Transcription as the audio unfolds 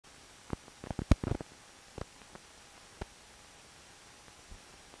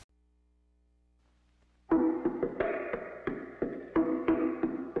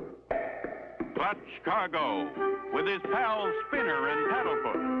Clutch Cargo with his pals Spinner and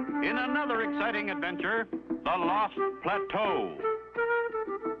Paddlefoot in another exciting adventure, The Lost Plateau.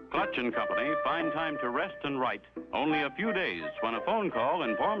 Clutch and Company find time to rest and write only a few days when a phone call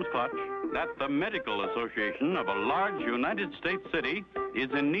informs Clutch that the Medical Association of a large United States city is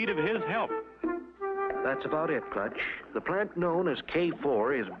in need of his help. That's about it, Clutch. The plant known as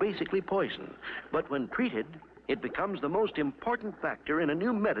K4 is basically poison, but when treated, it becomes the most important factor in a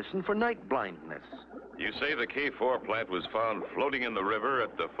new medicine for night blindness. You say the K4 plant was found floating in the river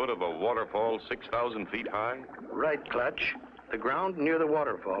at the foot of a waterfall 6,000 feet high? Right, Clutch. The ground near the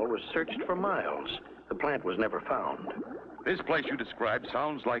waterfall was searched for miles. The plant was never found. This place you described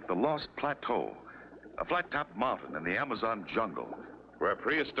sounds like the Lost Plateau, a flat-topped mountain in the Amazon jungle, where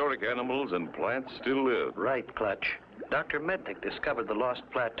prehistoric animals and plants still live. Right, Clutch. Dr. Mednick discovered the Lost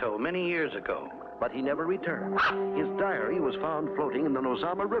Plateau many years ago, but he never returned. His diary was found floating in the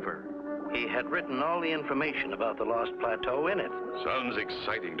Nozama River. He had written all the information about the Lost Plateau in it. Sounds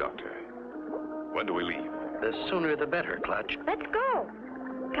exciting, Doctor. When do we leave? The sooner the better, Clutch. Let's go.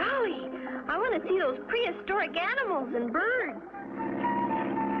 Golly, I want to see those prehistoric animals and birds.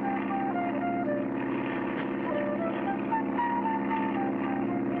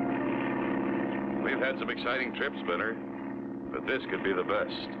 We've had some exciting trips, Spinner, but this could be the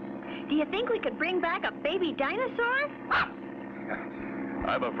best. Do you think we could bring back a baby dinosaur?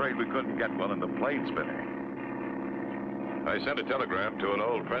 I'm afraid we couldn't get one in the plane, Spinner. I sent a telegram to an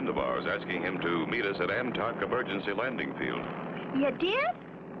old friend of ours asking him to meet us at Antark Emergency Landing Field. You did?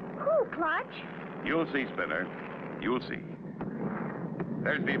 Who, Clutch? You'll see, Spinner. You'll see.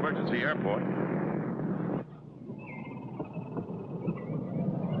 There's the emergency airport.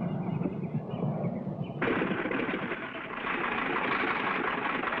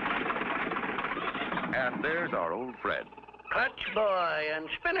 And there's our old Fred. Clutch boy and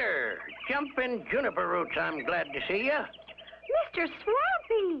Spinner. Jumping juniper roots, I'm glad to see you. Mr.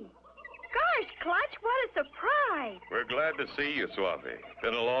 Swampy! Gosh, Clutch, what a surprise! We're glad to see you, Swampy.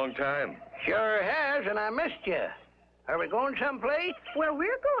 Been a long time. Sure has, and I missed you. Are we going someplace? Where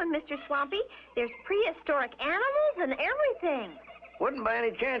we're going, Mr. Swampy, there's prehistoric animals and everything. Wouldn't by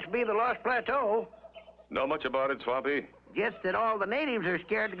any chance be the Lost Plateau. Know much about it, Swampy? Just that all the natives are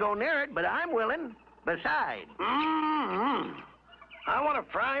scared to go near it, but I'm willing. Besides, I want to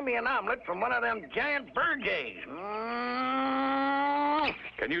fry me an omelet from one of them giant bird eggs.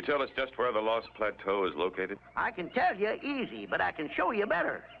 Can you tell us just where the Lost Plateau is located? I can tell you easy, but I can show you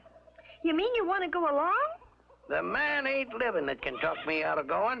better. You mean you want to go along? The man ain't living that can talk me out of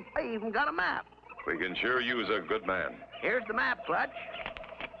going. I even got a map. We can sure use a good man. Here's the map, Clutch.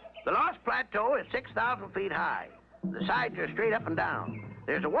 The Lost Plateau is 6,000 feet high. The sides are straight up and down.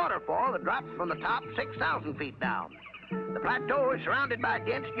 There's a waterfall that drops from the top 6,000 feet down. The plateau is surrounded by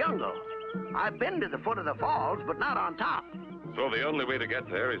dense jungle. I've been to the foot of the falls, but not on top. So the only way to get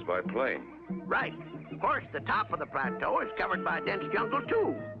there is by plane. Right. Of course, the top of the plateau is covered by dense jungle,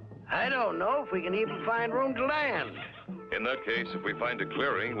 too. I don't know if we can even find room to land. In that case, if we find a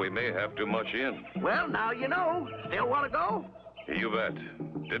clearing, we may have to much in. Well, now you know. Still want to go? You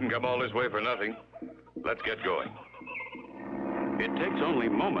bet. Didn't come all this way for nothing. Let's get going. It takes only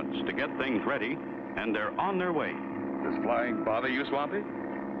moments to get things ready, and they're on their way. Does flying bother you, Swampy?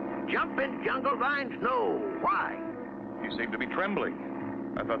 Jumping jungle vines? No. Why? You seem to be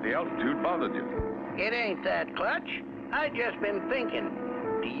trembling. I thought the altitude bothered you. It ain't that, Clutch. I just been thinking.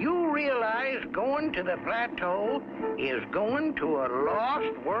 Do you realize going to the plateau is going to a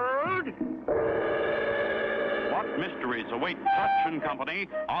lost world? What mysteries await Clutch and Company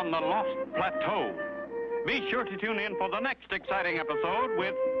on the Lost Plateau? Be sure to tune in for the next exciting episode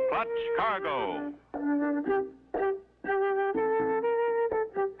with Clutch Cargo.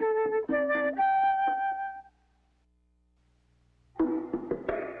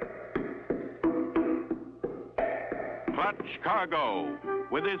 Clutch Cargo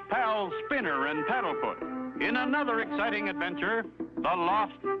with his pals Spinner and Paddlefoot in another exciting adventure, The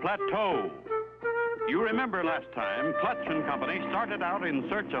Lost Plateau. You remember last time, Clutch and Company started out in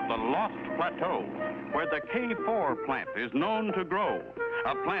search of the Lost Plateau, where the K4 plant is known to grow,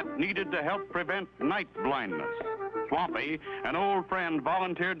 a plant needed to help prevent night blindness. Swampy, an old friend,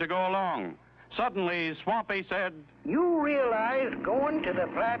 volunteered to go along. Suddenly, Swampy said, You realize going to the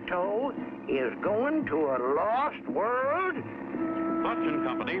plateau is going to a lost world? Clutch and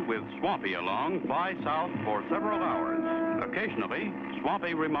Company, with Swampy along, fly south for several hours. Occasionally,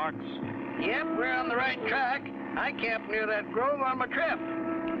 Swampy remarks, Yep, we're on the right track. I camped near that grove on my trip.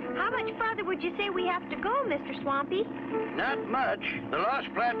 How much farther would you say we have to go, Mr. Swampy? Not much. The Lost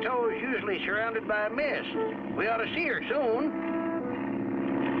Plateau is usually surrounded by mist. We ought to see her soon.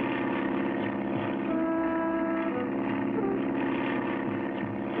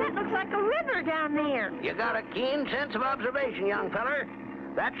 like a river down there. You got a keen sense of observation, young feller.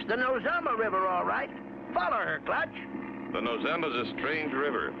 That's the Nozama River, all right. Follow her, Clutch. The Nozama's a strange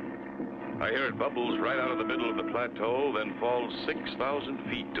river. I hear it bubbles right out of the middle of the plateau, then falls 6,000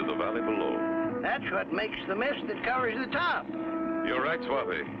 feet to the valley below. That's what makes the mist that covers the top. You're right,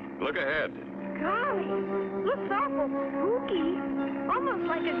 Swampy. Look ahead. Golly, looks awful spooky. Almost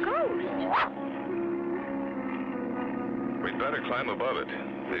like a ghost. We'd better climb above it.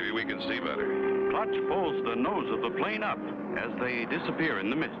 Maybe we can see better. Clutch pulls the nose of the plane up as they disappear in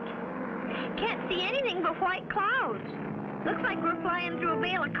the mist. Can't see anything but white clouds. Looks like we're flying through a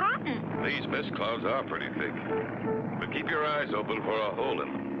bale of cotton. These mist clouds are pretty thick. But keep your eyes open for a hole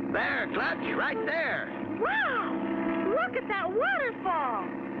in them. There, Clutch, right there. Wow! Look at that waterfall.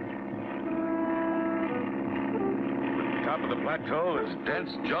 Top of the plateau is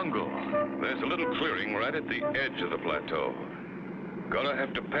dense jungle. There's a little clearing right at the edge of the plateau. Gonna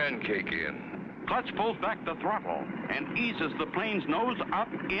have to pancake in. Clutch pulls back the throttle and eases the plane's nose up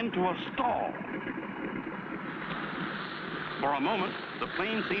into a stall. For a moment, the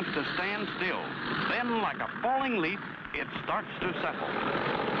plane seems to stand still. Then, like a falling leaf, it starts to settle.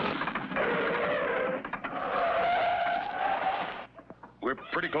 We're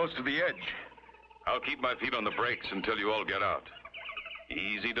pretty close to the edge. I'll keep my feet on the brakes until you all get out.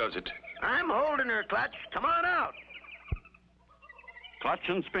 Easy does it. I'm holding her, Clutch. Come on out. Clutch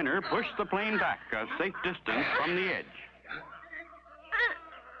and Spinner push the plane back a safe distance from the edge.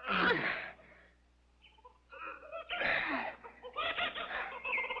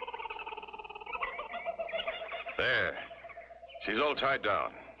 There. She's all tied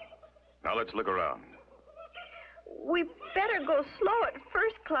down. Now let's look around. We better go slow at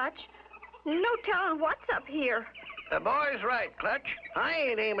first, Clutch. No telling what's up here. The boy's right, Clutch. I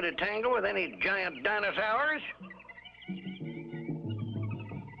ain't aiming to tangle with any giant dinosaurs.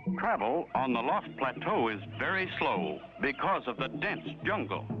 Travel on the Lost Plateau is very slow because of the dense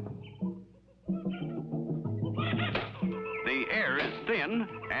jungle. The air is thin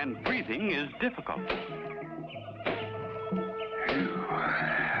and breathing is difficult. Phew.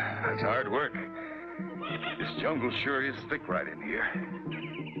 That's hard work. This jungle sure is thick right in here.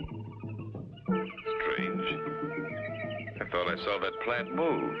 Strange. I thought I saw that plant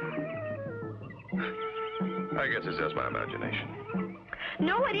move. I guess it's just my imagination.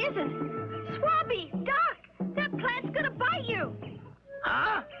 No, it isn't. Swampy, Doc, that plant's gonna bite you.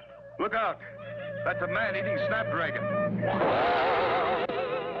 Huh? Look out. That's a man eating snapdragon.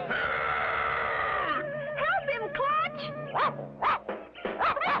 Help him, Clutch!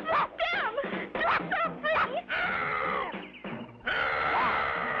 Them! Do something!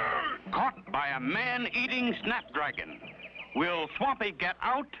 Caught by a man-eating snapdragon. Will Swampy get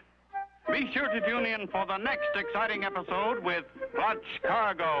out? Be sure to tune in for the next exciting episode with Clutch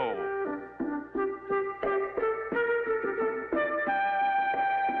Cargo.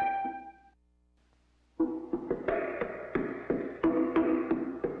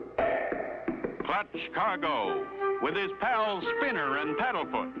 Clutch Cargo, with his pals Spinner and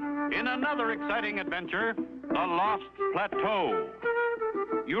Paddlefoot, in another exciting adventure, The Lost Plateau.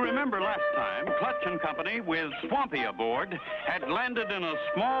 You remember last time, Clutch and Company, with Swampy aboard, had landed in a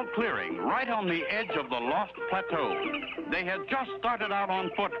small clearing right on the edge of the Lost Plateau. They had just started out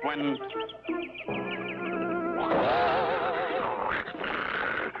on foot when...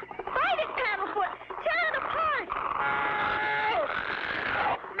 Fight it, Paddlefoot! Tear it apart!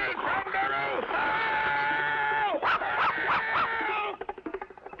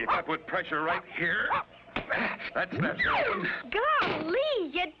 If I put pressure right here, that's open. Golly,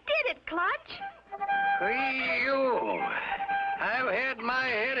 you did it, Clutch! You. I've had my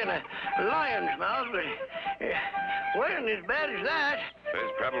head in a lion's mouth, but it wasn't as bad as that.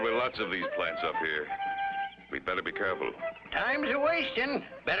 There's probably lots of these plants up here. We'd better be careful. Time's a wasting.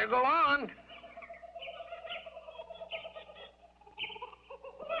 Better go on.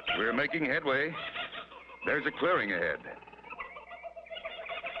 We're making headway. There's a clearing ahead.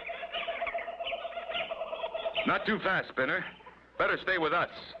 Not too fast, Spinner. Better stay with us.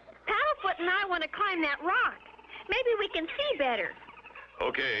 Paddlefoot and I want to climb that rock. Maybe we can see better.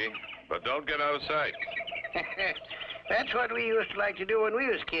 Okay, but don't get out of sight. That's what we used to like to do when we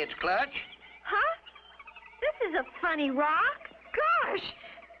was kids, Clutch. Huh? This is a funny rock. Gosh,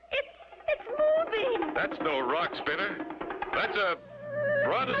 it's moving. That's no rock, Spinner. That's a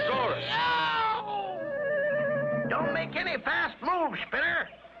brontosaurus. Don't make any fast moves, Spinner.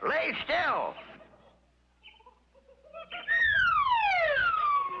 Lay still.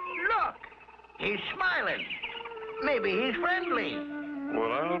 Look, he's smiling. Maybe he's friendly.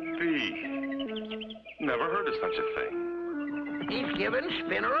 Well, I'll be. Never heard of such a thing. He's giving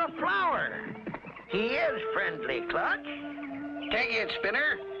Spinner a flower. He is friendly, Clutch. Take it,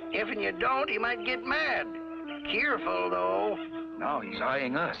 Spinner. If and you don't, he might get mad. Cheerful, though. Now he's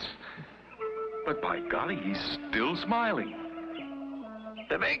eyeing us. But by golly, he's still smiling.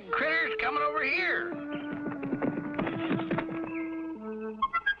 The big critter's coming over here.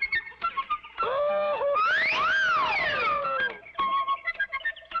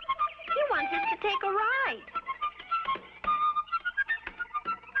 He wants us to take a ride.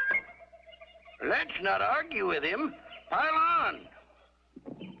 Let's not argue with him. Pile on.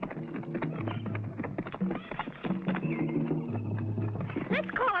 Let's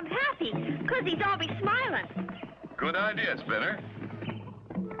call him Happy, because he's always smiling. Good idea, Spinner.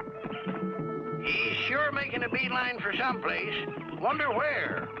 He's sure making a beeline for someplace. Wonder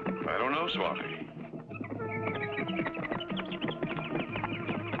where? I don't know, Swampy.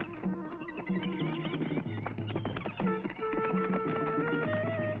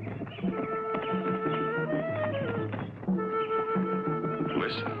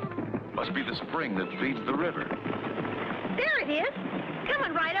 Listen, must be the spring that feeds the river. There it is,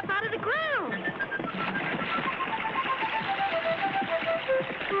 coming right up out of the ground.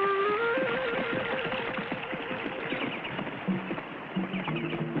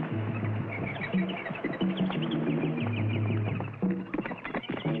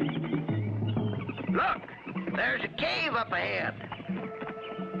 Look, there's a cave up ahead.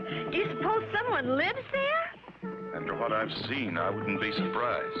 Do you suppose someone lives there? After what I've seen, I wouldn't be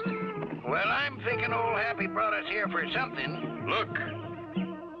surprised. Well, I'm thinking old Happy brought us here for something. Look,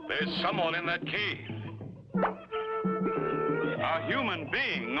 there's someone in that cave. A human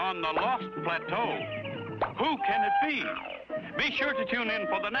being on the Lost Plateau. Who can it be? Be sure to tune in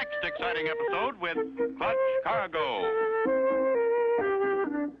for the next exciting episode with Clutch Cargo.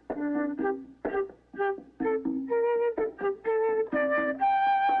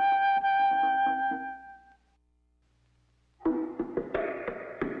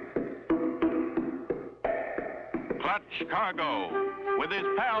 Clutch Cargo, with his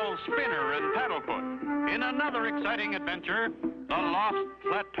pals Spinner and Paddlefoot, in another exciting adventure, the Lost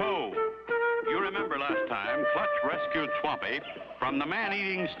Plateau. You remember last time, Clutch rescued Swampy from the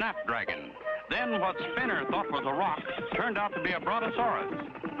man-eating snapdragon. Then what Spinner thought was a rock turned out to be a brontosaurus,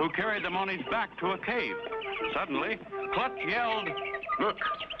 who carried them on his back to a cave. Suddenly, Clutch yelled, Look,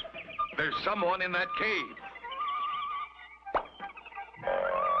 there's someone in that cave.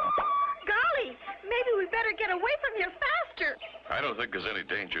 Golly, maybe we better get away from here faster. I don't think there's any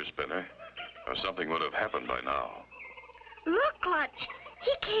danger, Spinner, or something would have happened by now. Look, Clutch,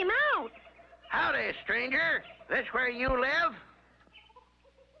 he came out. Howdy, stranger. This where you live?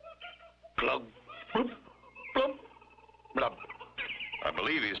 Glug, bloop, blub, blub. I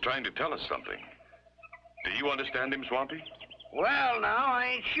believe he's trying to tell us something. Do you understand him, Swampy? Well, now, I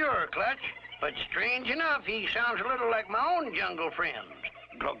ain't sure, Clutch. But strange enough, he sounds a little like my own jungle friends.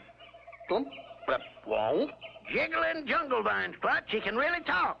 Glug, blump, blub, wow. Jiggling jungle vines, Clutch. He can really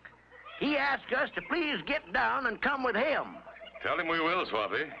talk. He asked us to please get down and come with him. Tell him we will,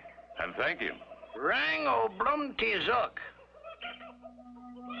 Swampy, and thank him. Rang o blum zook.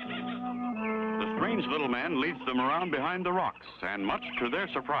 The strange little man leads them around behind the rocks, and much to their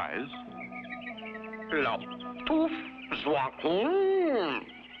surprise, Lop, poof, zwak. Look,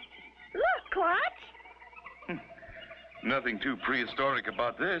 Clutch. Nothing too prehistoric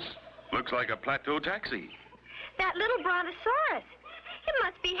about this. Looks like a plateau taxi. That little brontosaurus. It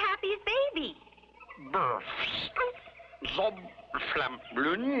must be Happy's baby. Zob, flam,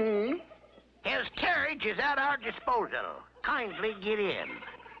 blun. His carriage is at our disposal. Kindly get in.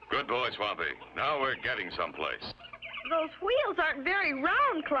 Good boy, Swampy. Now we're getting someplace. Those wheels aren't very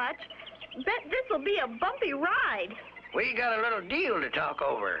round, Clutch. Bet this'll be a bumpy ride. We got a little deal to talk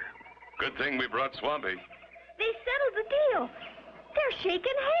over. Good thing we brought Swampy. They settled the deal. They're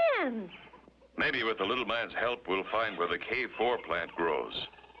shaking hands. Maybe with the little man's help, we'll find where the K4 plant grows.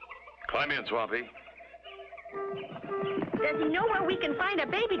 Climb in, Swampy. Does he know where we can find a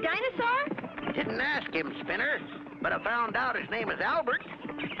baby dinosaur? Didn't ask him, Spinner, but I found out his name is Albert,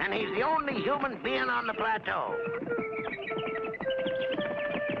 and he's the only human being on the plateau.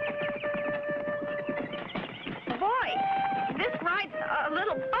 Boy, this ride's a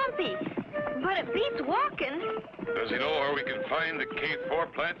little bumpy, but it beats walking. Does he know where we can find the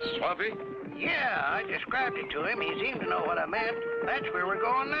K4 plant, Swampy? Yeah, I described it to him. He seemed to know what I meant. That's where we're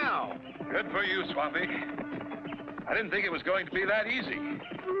going now. Good for you, Swampy. I didn't think it was going to be that easy.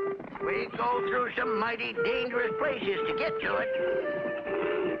 We go through some mighty dangerous places to get to it.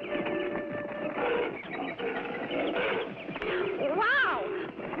 Wow!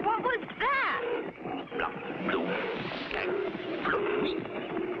 What was that?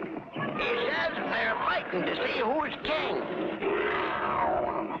 fighting to see who's king.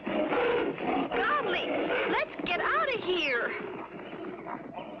 Golly, let's get out of here.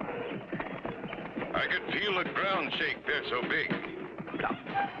 I could feel the ground shake. They're so big.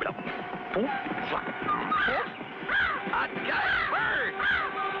 A giant bird!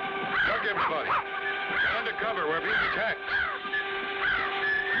 Look, everybody. Get under cover. We're being attacked.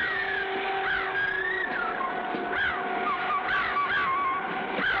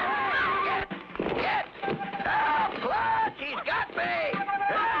 Get! Help, Clutch! He's got me!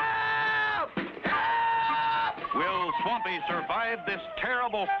 Help! Help! Will Swampy survive this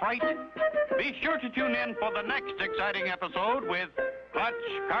terrible fright? Be sure to tune in for the next exciting episode with Clutch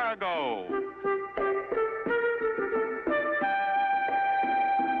Cargo.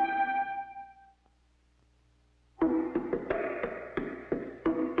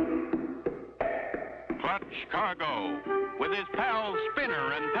 Clutch Cargo, with his pals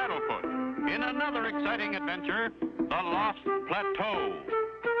Spinner and Paddlefoot, in another exciting adventure, The Lost Plateau.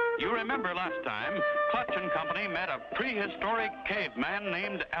 You remember last time, Clutch and Company met a prehistoric caveman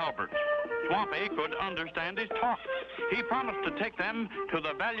named Albert. Swampy could understand his talk. He promised to take them to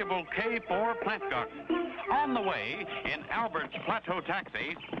the valuable K4 plant garden. On the way, in Albert's plateau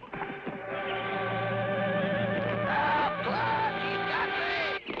taxi... Help, Clutch! He's got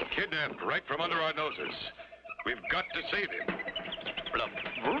me! Kidnapped right from under our noses. We've got to save him.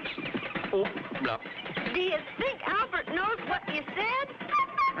 Do you think Albert knows what you said?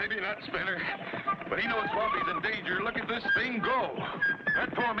 Maybe not, Spinner. But he knows Swampy's in danger. Look at this thing go.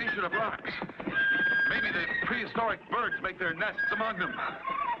 That formation of rocks. Maybe the prehistoric birds make their nests among them.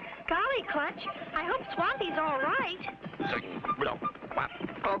 Golly, Clutch, I hope Swampy's all right.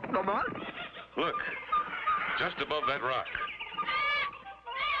 Oh, come on. Look, just above that rock.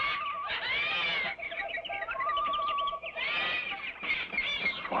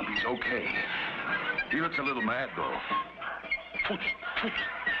 Swampy's okay. He looks a little mad, though.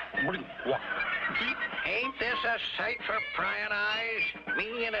 Ain't this a sight for prying eyes?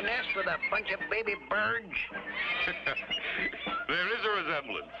 Me in a nest with a bunch of baby birds? There is a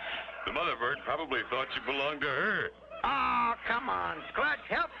resemblance. The mother bird probably thought you belonged to her. Oh, come on, Clutch,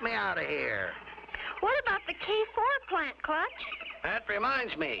 help me out of here. What about the K4 plant, Clutch? That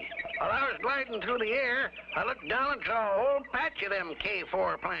reminds me. While I was gliding through the air, I looked down and saw a whole patch of them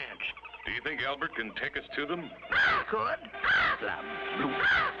K4 plants. Do you think Albert can take us to them? Could. The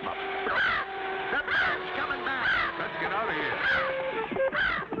bird's coming back. Let's get out of here.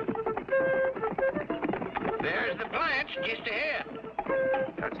 There's the plants just ahead.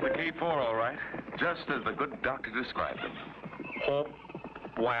 That's the K4, all right. Just as the good doctor described them. Hop,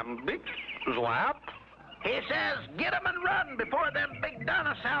 wham, big, slap. He says, get 'em and run before them big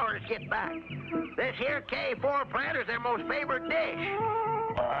dinosaurs get back. This here K4 plant is their most favorite dish.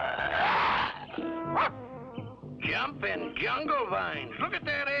 Jumping jungle vines. Look at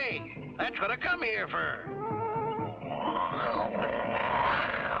that egg. That's what I come here for.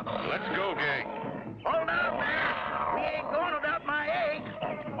 Let's go, gang. Hold on there. We ain't going without my egg.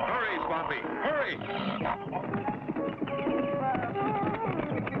 Hurry, Swampy, hurry.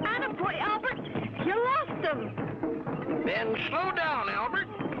 Attaboy, Albert. You lost them. Then slow down, Albert,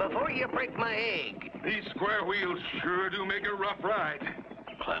 before you break my egg. These square wheels sure do make a rough ride.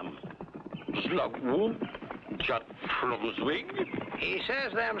 He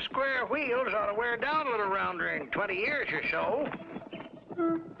says them square wheels ought to wear down a little round during 20 years or so.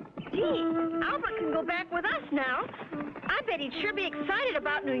 Gee, Albert can go back with us now. I bet he'd sure be excited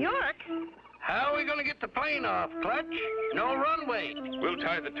about New York. How are we going to get the plane off, Clutch? No runway. We'll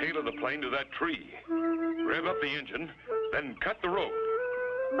tie the tail of the plane to that tree. Rev up the engine, then cut the rope.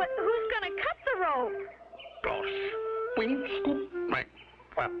 But who's going to cut the rope?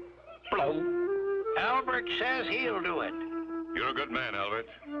 Albert says he'll do it. You're a good man, Albert.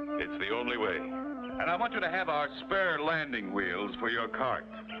 It's the only way. And I want you to have our spare landing wheels for your cart.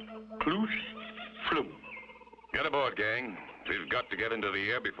 Ploosh, floop. Get aboard, gang. We've got to get into the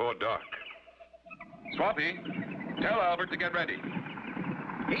air before dark. Swampy, tell Albert to get ready.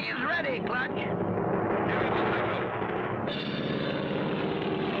 He's ready, Clutch. Give him the signal.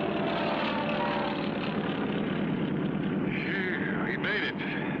 Phew, he made it.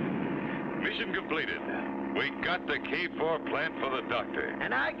 Mission completed. We got the K4 plant for the doctor.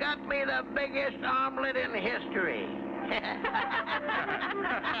 And I got me the biggest omelet in history.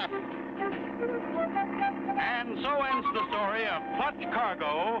 And so ends the story of Clutch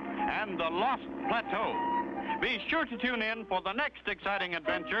Cargo and the Lost Plateau. Be sure to tune in for the next exciting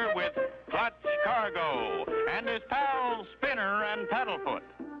adventure with Clutch Cargo and his pals Spinner and Paddlefoot.